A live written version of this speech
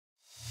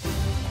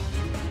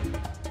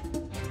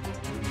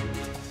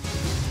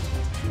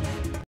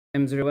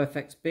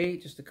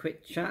M0FXB, just a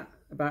quick chat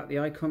about the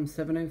Icom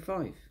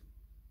 705.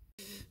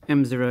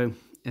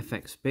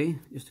 M0FXB,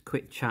 just a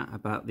quick chat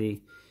about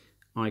the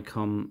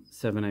Icom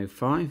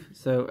 705.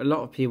 So a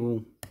lot of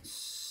people,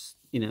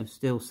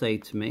 still say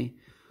to me,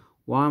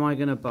 why am I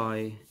going to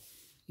buy,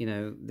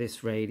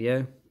 this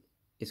radio?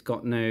 It's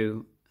got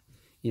no,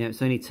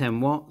 it's only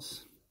 10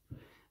 watts.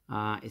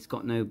 It's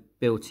got no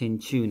built-in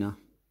tuner.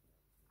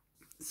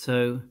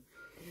 So,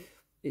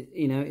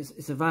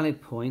 it's a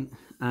valid point,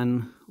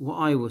 and what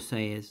I will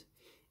say is,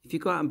 if you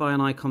go out and buy an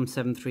Icom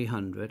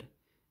 7300,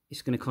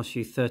 it's going to cost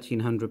you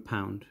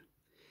 £1,300.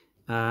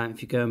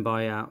 If you go and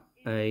buy out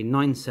a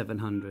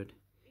 9700,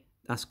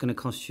 that's going to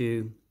cost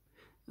you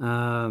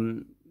nearer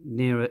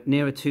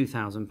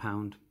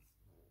 £2,000.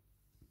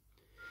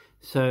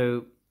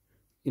 So,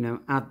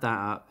 add that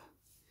up.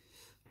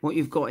 What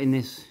you've got in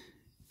this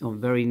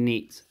very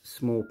neat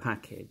small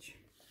package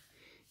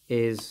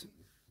is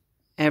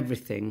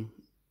everything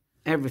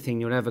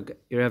you're ever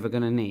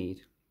going to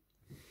need.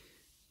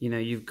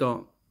 You've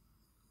got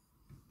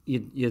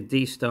your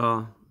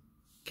D-Star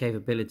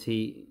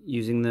capability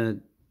using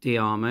the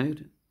DR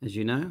mode, as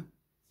you know.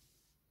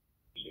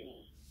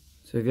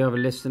 So if you have a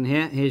listen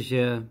here, here's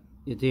your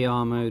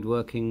DR mode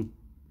working.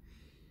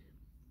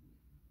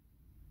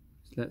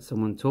 Let's let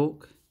someone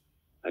talk.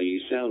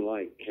 You sound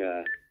like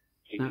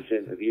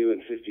 50% of you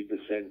and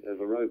 50% of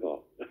a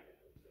robot.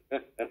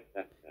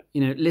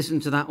 Listen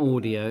to that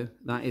audio.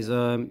 That is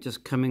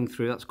just coming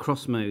through. That's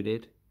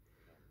cross-moded.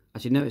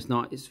 Actually, no, it's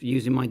not. It's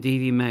using my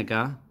DV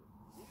Mega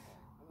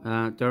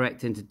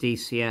direct into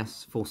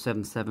DCS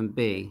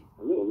 477B.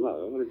 A little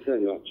low. I'm going to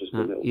turn you up just a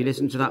little bit. You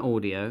listen to that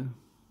audio,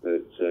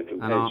 but,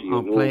 and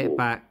I'll play it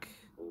back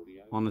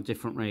on a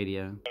different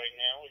radio.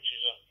 Now, which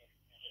is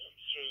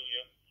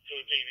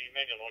through a DV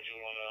Mega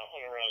module on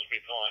a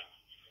Raspberry Pi,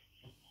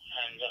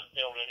 and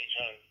the old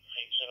Anytone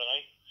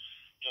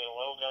 878 doing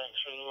well, going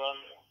through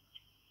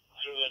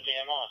the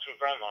DMR, through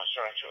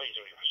Grandmaster actually,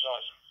 to be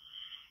precise.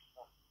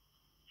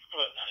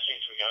 But that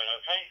seems to be going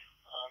okay.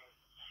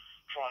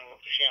 Trying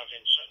not to shout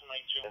in certainly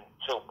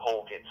until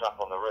Paul gets up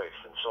on the roof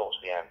and sorts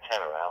the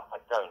antenna out. I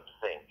don't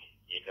think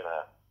you're going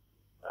to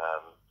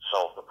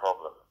solve the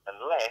problem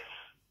unless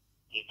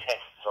he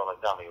tests on a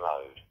dummy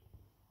load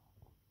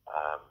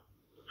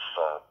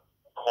for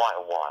quite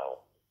a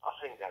while. I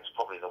think that's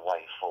probably the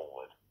way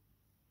forward.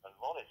 And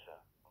monitor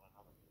on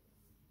another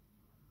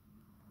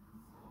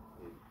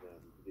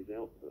his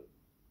output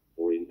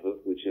or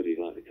input, whichever you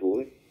like to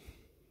call it,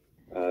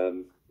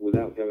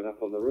 without going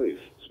up on the roof.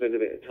 Spend a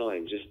bit of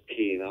time just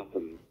keying up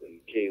and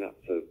keying up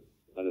for,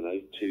 I don't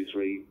know, 2,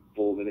 3,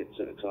 4 minutes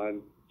at a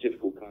time.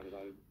 Typical kind of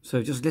mode.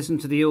 So just listen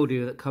to the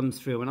audio that comes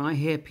through. When I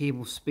hear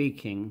people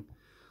speaking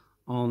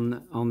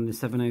on the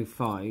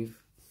 705,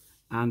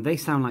 and they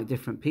sound like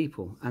different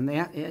people, and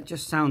it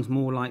just sounds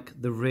more like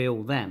the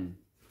real them.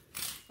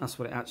 That's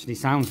what it actually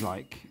sounds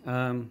like.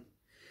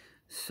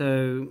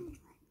 So,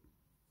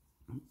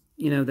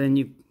 then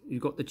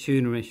you've got the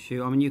tuner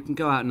issue. I mean, you can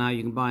go out now,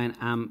 you can buy an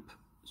amp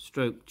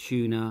stroke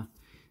tuner,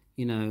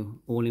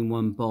 all in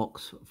one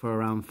box for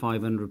around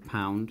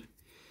 £500.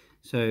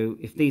 So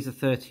if these are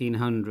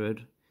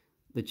 1,300,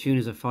 the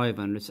tuners are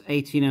 500, so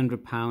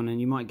 £1,800, and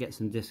you might get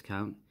some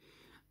discount.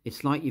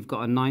 It's like you've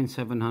got a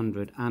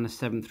 9700 and a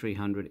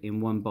 7300 in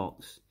one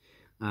box,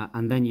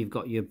 and then you've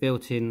got your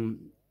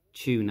built-in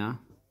tuner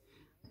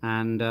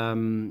and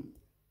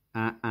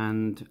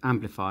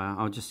amplifier.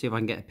 I'll just see if I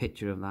can get a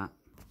picture of that.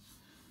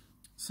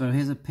 So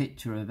here's a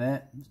picture of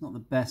it. It's not the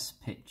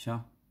best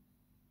picture,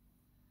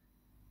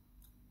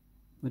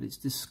 but it's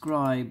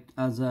described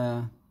as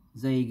a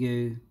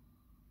Xiegu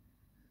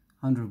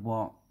 100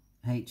 watt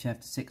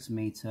HF to 6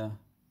 meter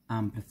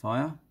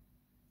amplifier.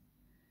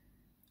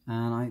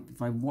 And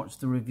if I watch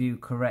the review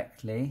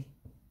correctly,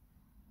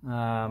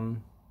 it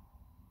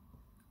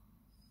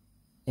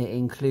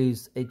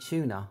includes a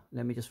tuner.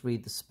 Let me just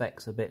read the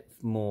specs a bit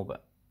more,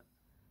 but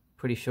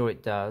pretty sure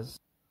it does.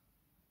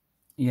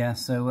 Yeah,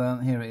 so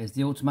here it is,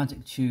 the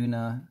automatic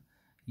tuner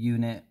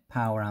unit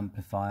power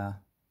amplifier.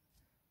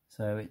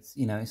 So it's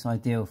it's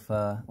ideal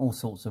for all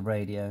sorts of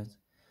radios,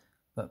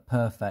 but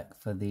perfect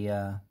for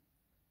the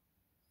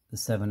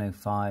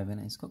 705, and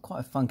it's got quite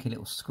a funky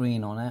little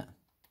screen on it.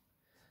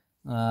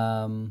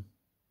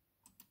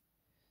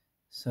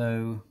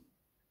 So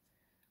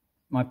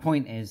my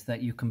point is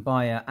that you can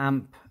buy an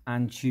amp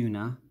and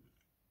tuner.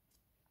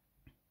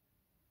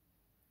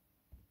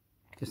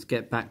 Just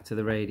get back to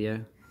the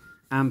radio.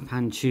 Amp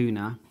and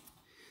tuner.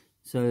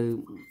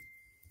 So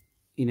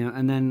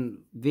and then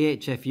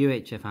VHF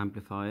UHF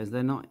amplifiers,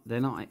 they're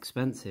not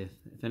expensive.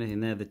 If anything,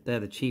 they're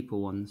the cheaper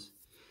ones.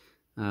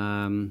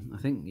 I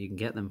think you can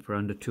get them for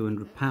under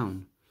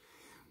 £200.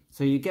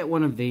 So you get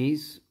one of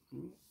these.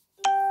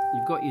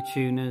 You've got your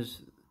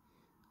tuners.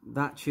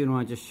 That tuner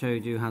I just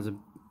showed you has a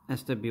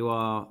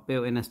SWR,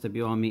 built-in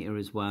SWR meter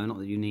as well. Not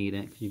that you need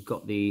it, 'cause you've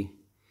got the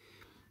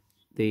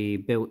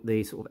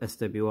sort of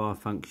SWR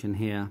function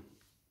here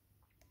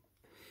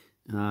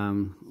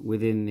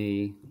within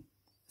the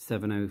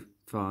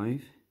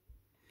 705.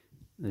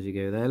 As you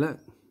go there, look.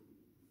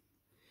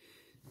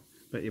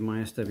 Bet you my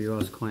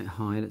SWR is quite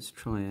high. Let's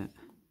try it.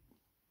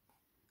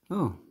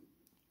 Oh,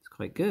 it's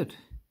quite good.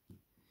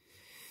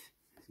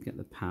 Let's get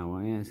the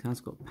power. Yeah, it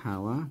has got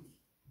power.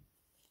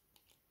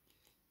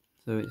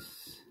 So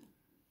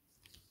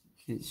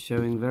it's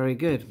showing very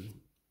good.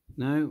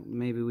 No,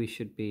 maybe we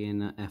should be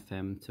in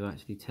FM to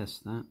actually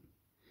test that.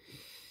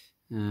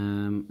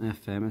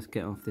 FM, let's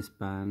get off this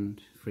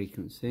band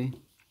frequency.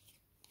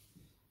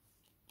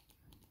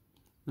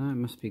 No, it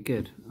must be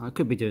good. I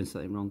could be doing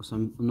something wrong because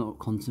I'm not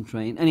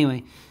concentrating.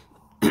 Anyway,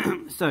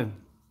 so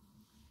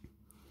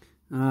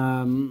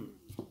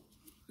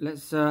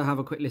let's have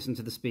a quick listen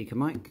to the speaker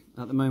mic.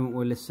 At the moment,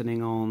 we're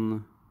listening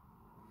on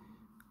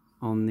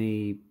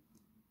the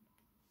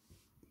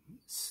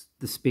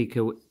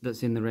speaker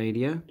that's in the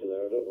radio. I don't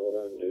know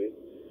what I'm doing.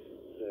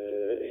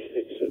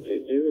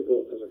 It's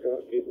difficult because I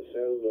can't keep the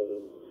sound on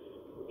and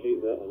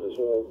keep that on as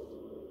well.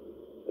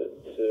 But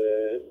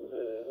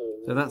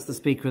so that's the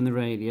speaker in the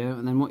radio,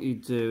 and then what you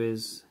do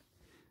is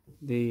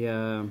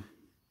the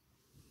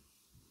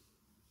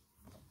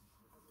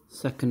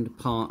second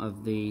part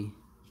of the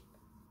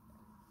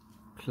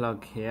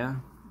plug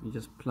here, you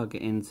just plug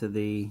it into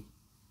the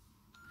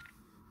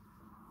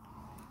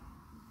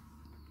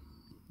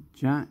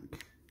jack.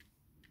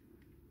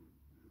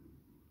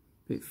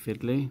 Bit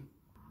fiddly.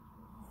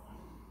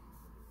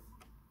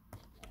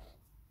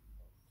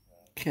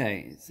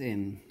 Okay, it's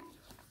in.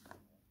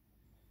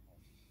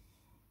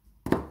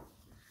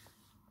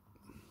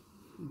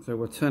 So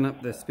we'll turn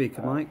up the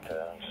speaker mic. Just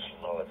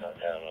lower that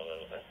down a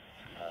little bit.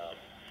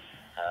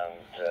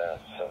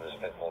 So there's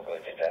a bit more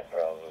going to depth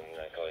rather than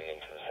going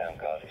into the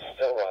sound card. It's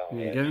still right on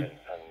the engine,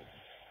 and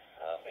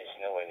it's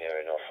nowhere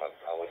near enough.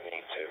 I would need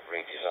to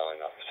redesign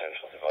that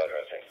potential divider,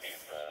 I think,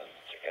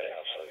 to get it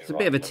absolutely right. It's a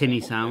bit of a tinny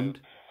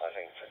sound. I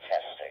think for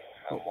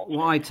testing.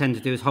 What I tend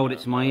to do is hold it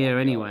to my ear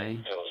anyway.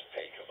 It does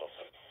peak above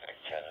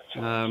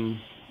the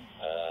 10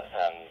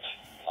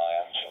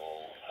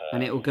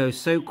 and it will go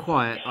so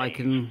quiet I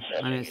can,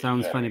 and it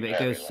sounds funny, but it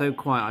goes so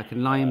quiet I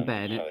can lie in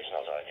bed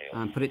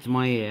and put it to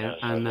my ear,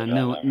 and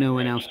no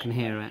one else can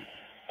hear it.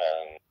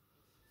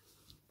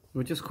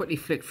 We'll just quickly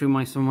flick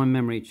through some of my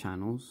memory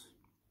channels.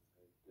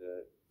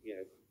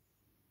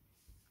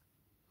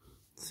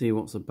 See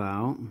what's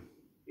about.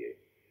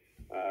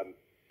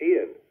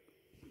 Ian,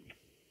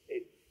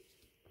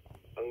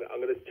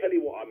 I'm going to tell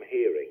you what I'm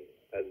hearing,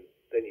 and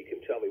then you can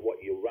tell me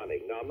what you're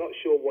running. Now, I'm not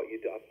sure what you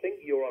do. I think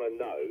you're on a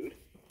node,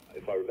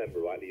 if I remember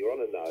rightly. You're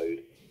on a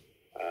node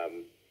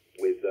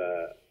with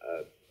a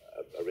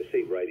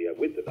receiver radio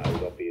with the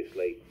node,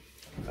 obviously,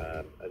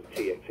 and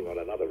TXing on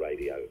another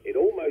radio. It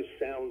almost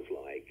sounds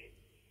like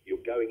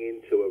you're going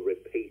into a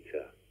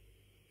repeater,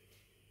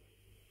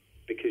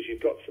 because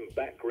you've got some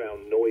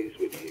background noise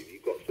with you.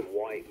 You've got some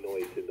white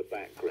noise in the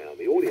background.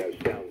 The audio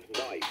sounds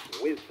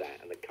nice with that,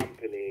 and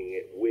accompanying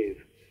it with,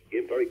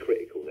 you're very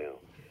critical now,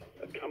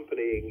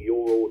 accompanying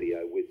your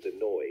audio with the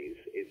noise,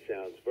 it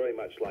sounds very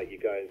much like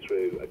you're going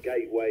through a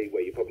gateway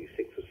where you're probably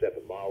 6 or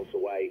 7 miles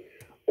away,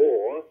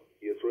 or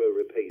you're through a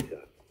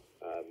repeater,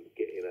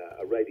 getting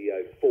a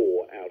radio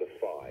 4 out of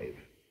 5.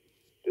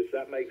 Does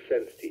that make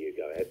sense to you?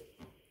 Go ahead.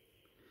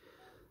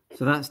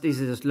 So these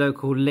are just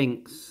local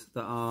links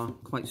that are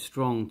quite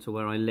strong to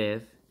where I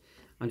live.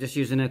 I'm just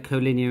using a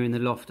collinear in the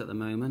loft at the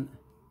moment.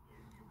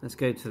 Let's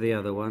go to the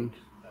other one.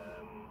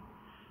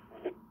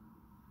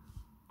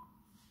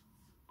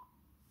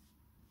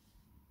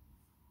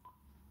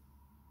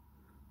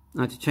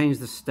 Now to change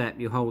the step,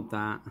 you hold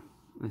that.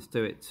 Let's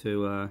do it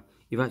to,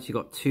 you've actually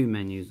got 2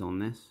 menus on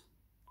this.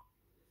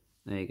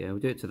 There you go, we'll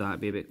do it to that, it'll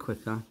be a bit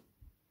quicker.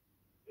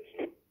 It's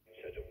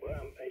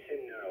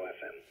in narrow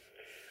FM,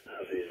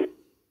 as is.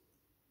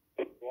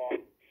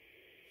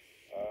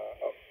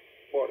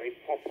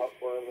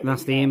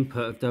 That's the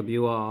input of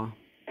WR.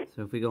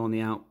 So if we go on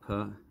the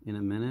output in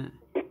a minute,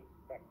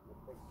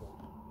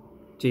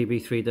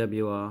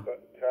 GB3WR.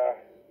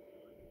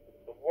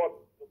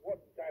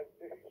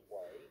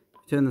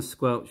 Turn the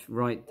squelch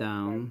right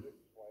down.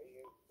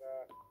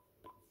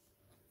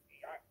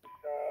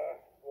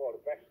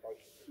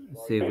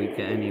 Let's see if we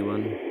get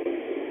anyone.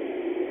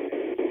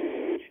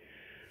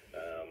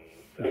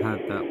 We've had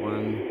that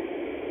one.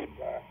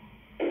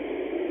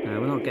 No,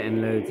 we're not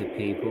getting loads of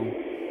people.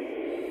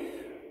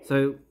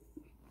 So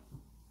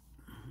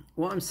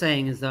what I'm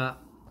saying is that,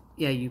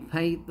 yeah, you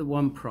pay the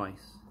one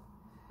price.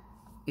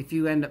 If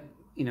you end up,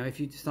 if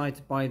you decide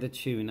to buy the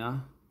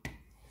tuner,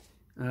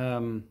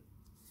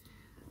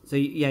 so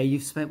yeah,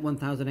 you've spent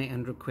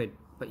 1,800 quid,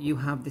 but you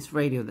have this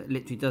radio that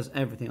literally does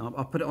everything.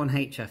 I'll put it on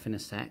HF in a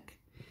sec.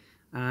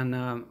 And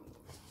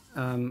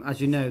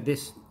as you know,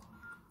 this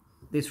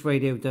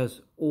radio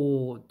does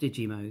all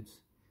digi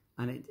modes,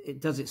 and it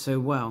does it so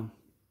well.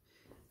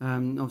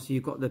 Obviously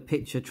you've got the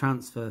picture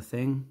transfer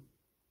thing,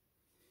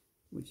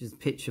 which is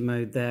picture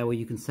mode there, where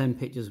you can send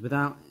pictures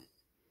without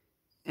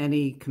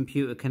any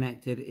computer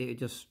connected.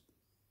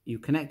 You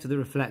connect to the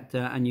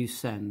reflector and you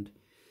send.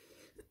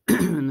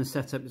 And the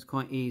setup is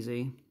quite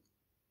easy.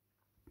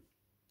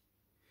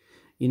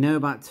 You know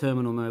about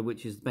terminal mode,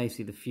 which is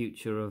basically the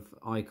future of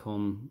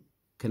Icom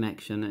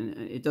connection, and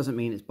it doesn't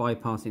mean it's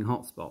bypassing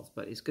hotspots,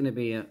 but it's going to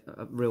be a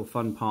real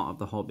fun part of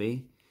the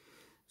hobby.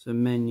 So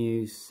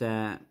menu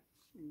set,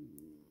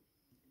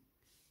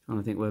 trying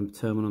to think where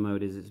terminal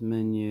mode is. It's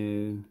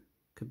menu,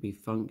 could be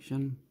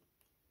function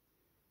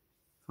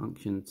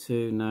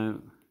 2,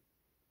 no,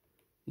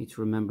 need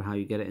to remember how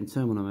you get it in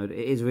terminal mode.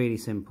 It is really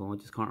simple, I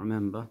just can't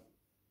remember.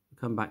 We'll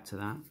come back to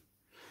that.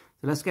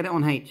 So let's get it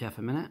on HF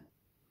a minute.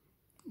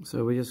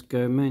 So we just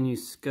go menu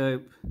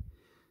scope.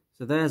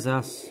 So there's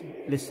us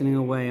listening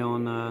away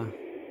on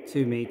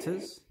 2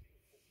 meters.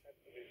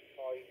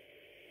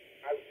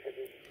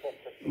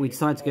 We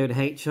decide to go to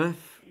HF.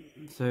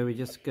 So we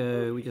just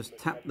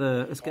tap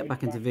the, let's get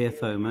back into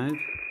VFO mode.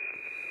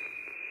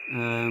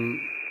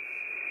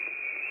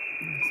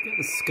 Let's get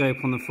the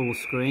scope on the full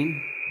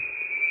screen.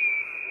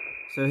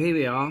 So here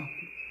we are.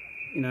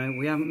 You know,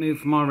 we haven't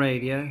moved from our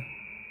radio.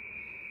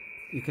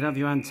 You could have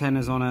your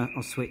antennas on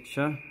a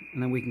switcher,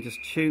 and then we can just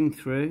tune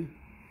through.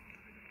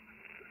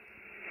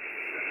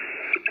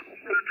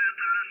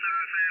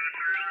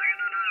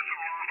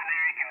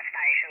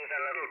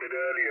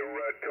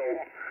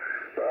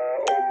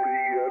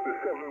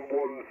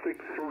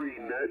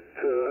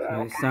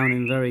 So it's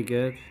sounding very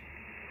good.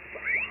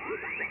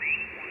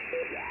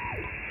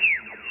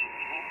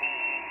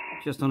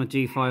 Just on a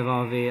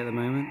G5RV at the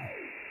moment.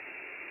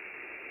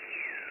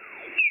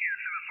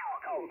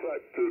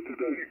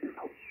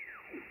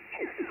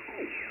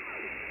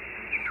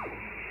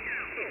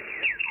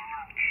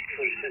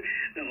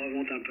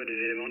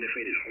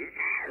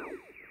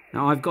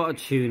 Now I've got a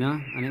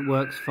tuner and it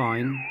works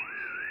fine.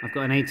 I've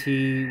got an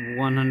ATU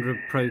 100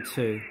 Pro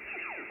 2.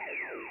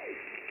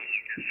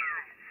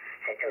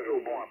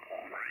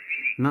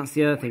 And that's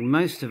the other thing.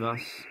 Most of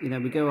us, you know,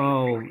 we go,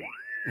 oh,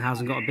 it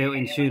hasn't got a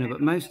built-in tuner,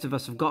 but most of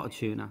us have got a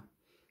tuner.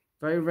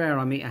 Very rare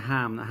I meet a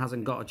ham that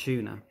hasn't got a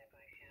tuner.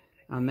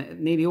 And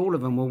nearly all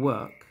of them will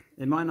work.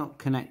 It might not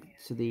connect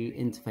to the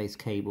interface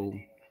cable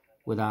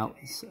without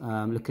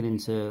looking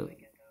into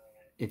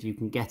if you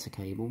can get a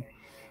cable,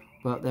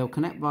 but they'll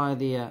connect via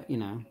the you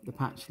know, the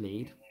patch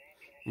lead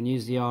and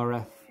use the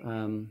RF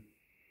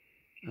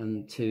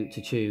and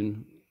to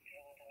tune.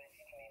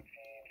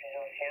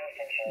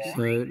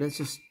 So let's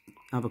just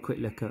have a quick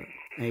look at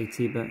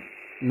AT, but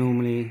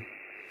normally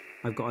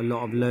I've got a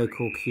lot of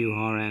local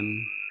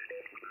QRM.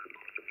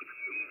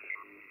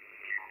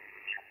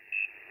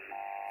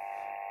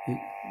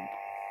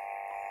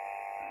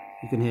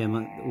 You can hear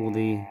all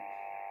the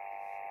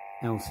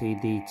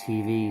LCD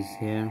TVs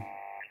here.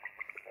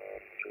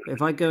 But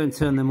if I go and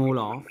turn them all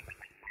off,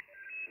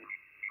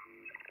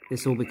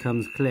 this all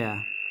becomes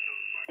clear.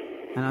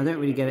 And I don't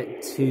really get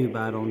it too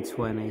bad on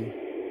 20.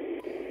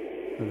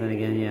 But then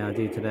again, yeah, I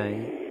do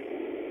today.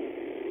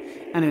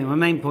 Anyway, my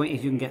main point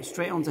is you can get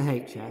straight onto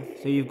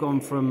HF. So you've gone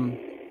from,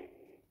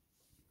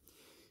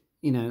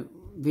 you know,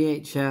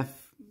 VHF,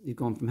 you've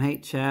gone from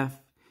HF,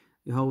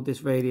 you hold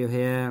this radio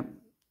here,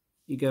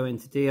 you go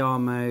into DR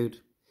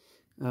mode.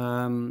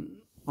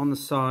 On the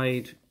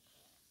side,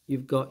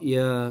 you've got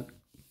your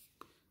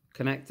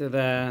connector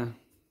there.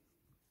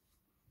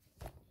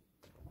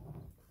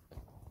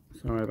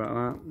 Sorry about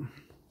that.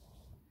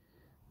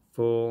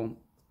 For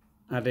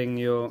adding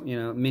your, you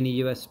know,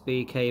 mini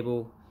USB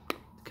cable to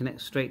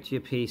connect straight to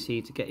your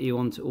PC to get you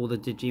onto all the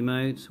digi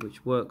modes,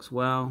 which works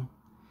well.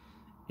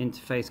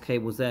 Interface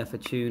cables there for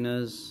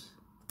tuners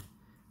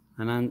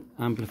and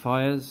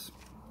amplifiers.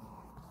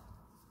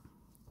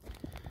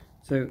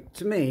 So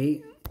to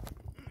me,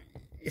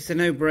 it's a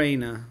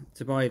no-brainer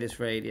to buy this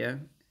radio.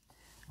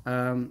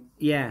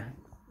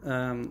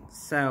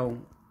 Sell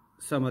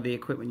some of the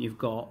equipment you've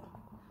got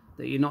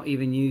that you're not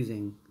even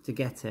using to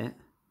get it.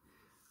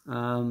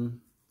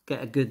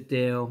 Get a good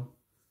deal.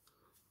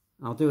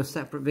 I'll do a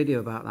separate video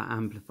about that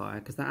amplifier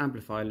because that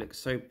amplifier looks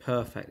so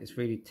perfect. It's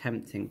really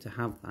tempting to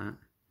have that.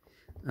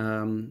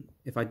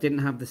 If I didn't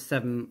have the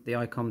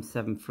Icom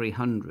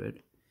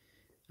IC-705,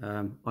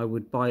 I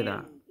would buy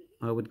that.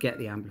 I would get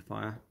the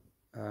amplifier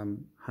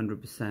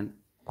 100%.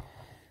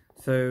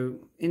 So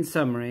in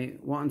summary,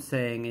 what I'm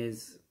saying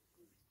is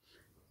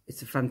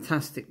it's a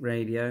fantastic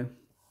radio.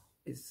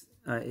 It's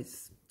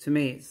to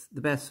me, it's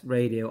the best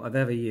radio I've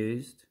ever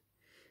used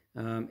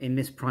in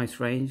this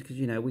price range, because,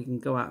 you know, we can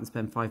go out and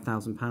spend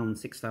 £5,000,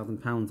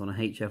 £6,000 on a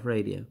HF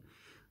radio,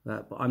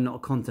 but I'm not a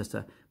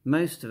contester.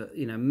 Most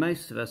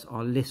of us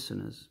are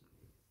listeners.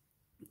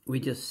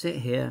 We just sit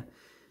here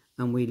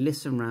and we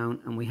listen round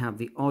and we have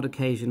the odd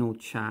occasional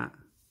chat,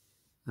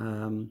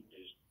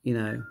 you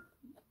know,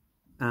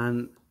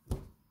 and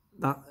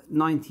that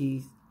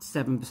 97%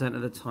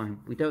 of the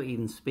time we don't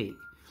even speak.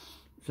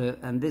 So,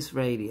 and this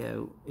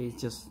radio is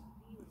just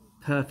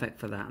perfect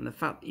for that. And the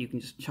fact that you can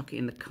just chuck it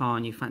in the car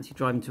and you fancy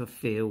driving to a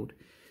field,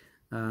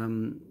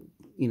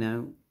 you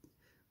know,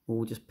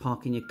 or just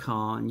parking your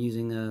car and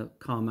using a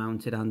car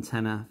mounted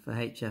antenna for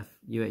HF,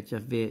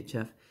 UHF,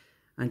 VHF,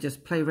 and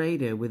just play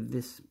radio with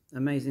this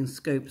amazing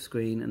scope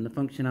screen and the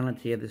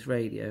functionality of this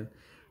radio,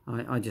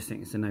 I just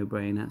think it's a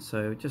no-brainer.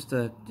 So this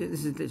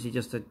is literally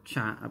just a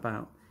chat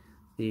about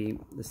the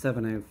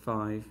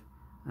 705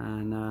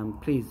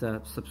 And please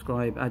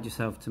subscribe, add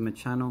yourself to my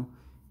channel,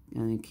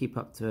 and keep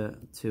up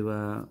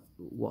to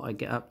what I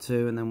get up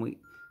to, and then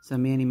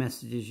send me any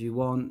messages you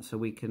want so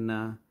we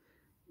can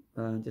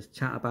just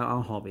chat about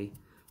our hobby.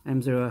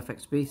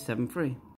 M0FXB 73.